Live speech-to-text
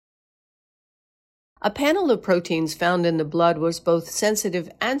A panel of proteins found in the blood was both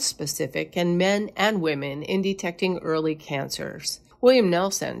sensitive and specific in men and women in detecting early cancers. William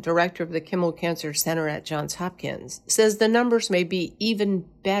Nelson, director of the Kimmel Cancer Center at Johns Hopkins, says the numbers may be even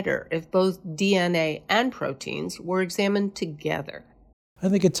better if both DNA and proteins were examined together. I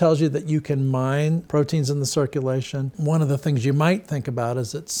think it tells you that you can mine proteins in the circulation. One of the things you might think about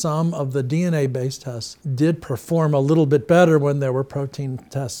is that some of the DNA-based tests did perform a little bit better when there were protein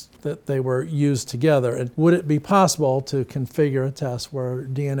tests that they were used together. And would it be possible to configure a test where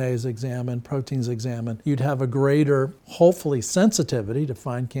DNA is examined, proteins examined? You'd have a greater, hopefully, sensitivity to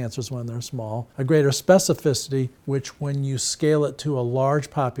find cancers when they're small, a greater specificity, which when you scale it to a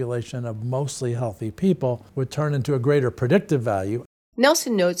large population of mostly healthy people, would turn into a greater predictive value.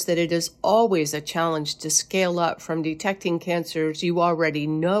 Nelson notes that it is always a challenge to scale up from detecting cancers you already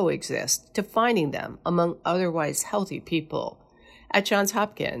know exist to finding them among otherwise healthy people. At Johns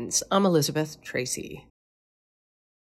Hopkins, I'm Elizabeth Tracey.